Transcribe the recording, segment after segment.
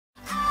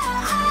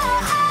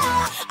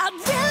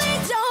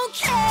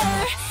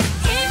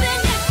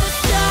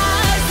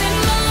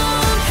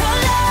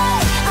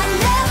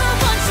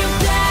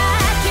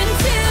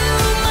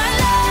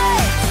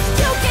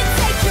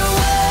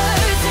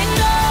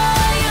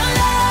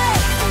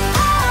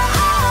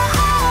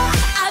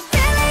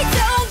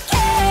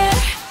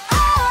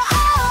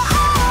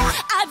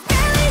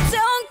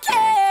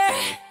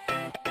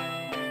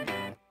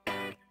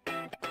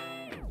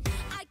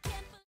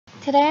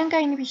Today I'm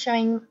going to be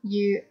showing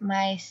you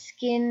my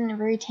skin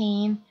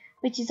routine,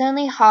 which is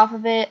only half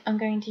of it. I'm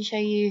going to show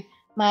you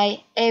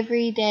my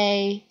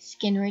everyday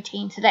skin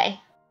routine today.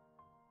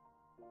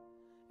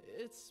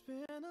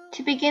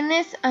 To begin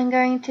this, I'm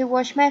going to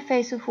wash my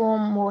face with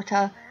warm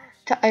water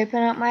to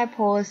open up my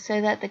pores so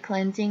that the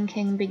cleansing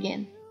can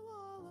begin.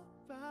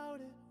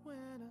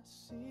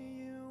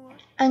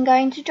 I'm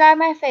going to dry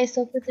my face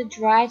off with a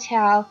dry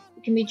towel.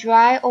 It can be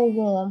dry or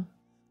warm.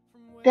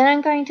 Then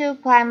I'm going to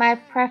apply my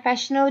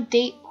professional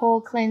deep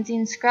pore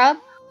cleansing scrub.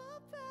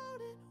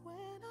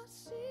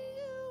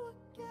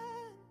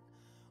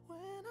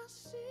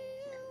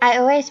 I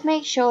always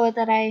make sure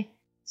that I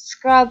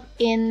scrub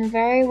in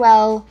very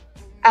well.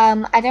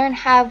 I don't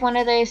have one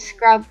of those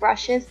scrub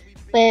brushes,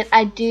 but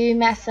I do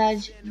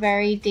massage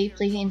very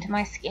deeply into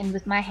my skin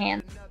with my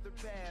hands.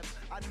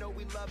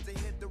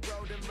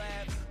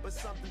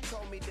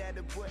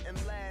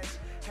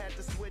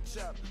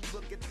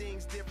 Look at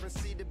things different,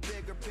 see the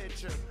bigger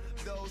picture.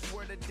 Those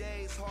were the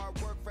days, hard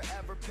work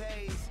forever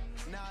pays.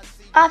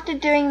 After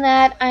doing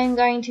that, I'm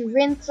going to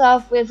rinse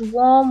off with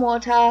warm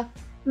water.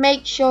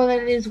 Make sure that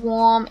it is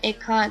warm. It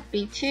can't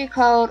be too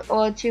cold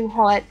or too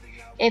hot.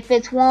 If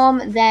it's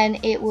warm, then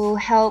it will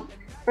help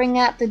bring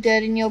out the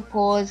dirt in your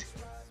pores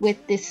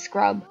with this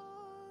scrub.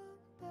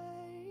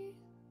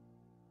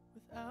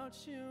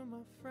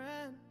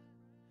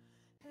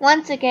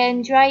 Once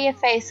again, dry your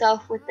face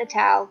off with the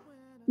towel.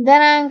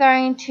 Then I'm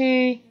going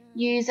to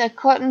use a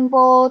cotton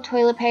ball,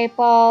 toilet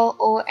paper,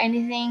 or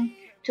anything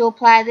to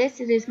apply this.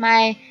 It is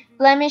my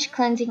blemish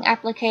cleansing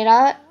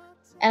applicator,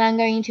 and I'm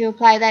going to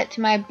apply that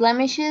to my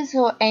blemishes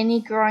or any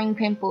growing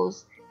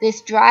pimples. This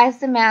dries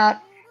them out.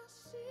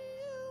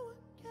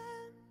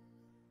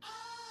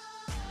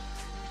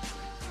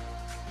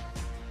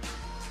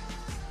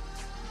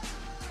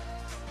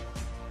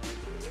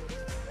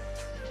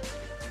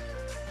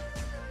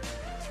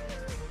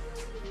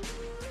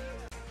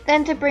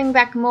 Then to bring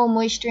back more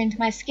moisture into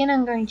my skin,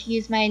 I'm going to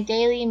use my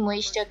daily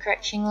moisture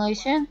correction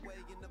lotion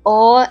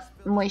or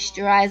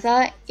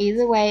moisturizer.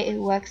 Either way, it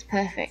works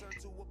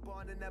perfect.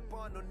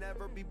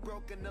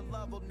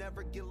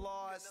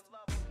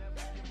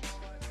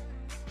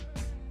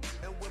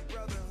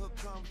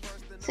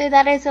 So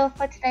that is all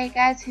for today,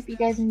 guys. Hope you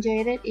guys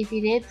enjoyed it. If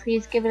you did,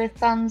 please give it a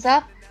thumbs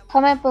up.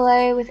 Comment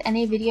below with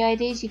any video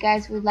ideas you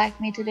guys would like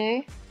me to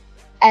do,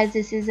 as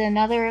this is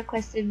another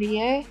requested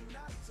video.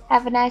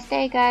 Have a nice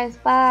day, guys.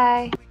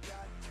 Bye.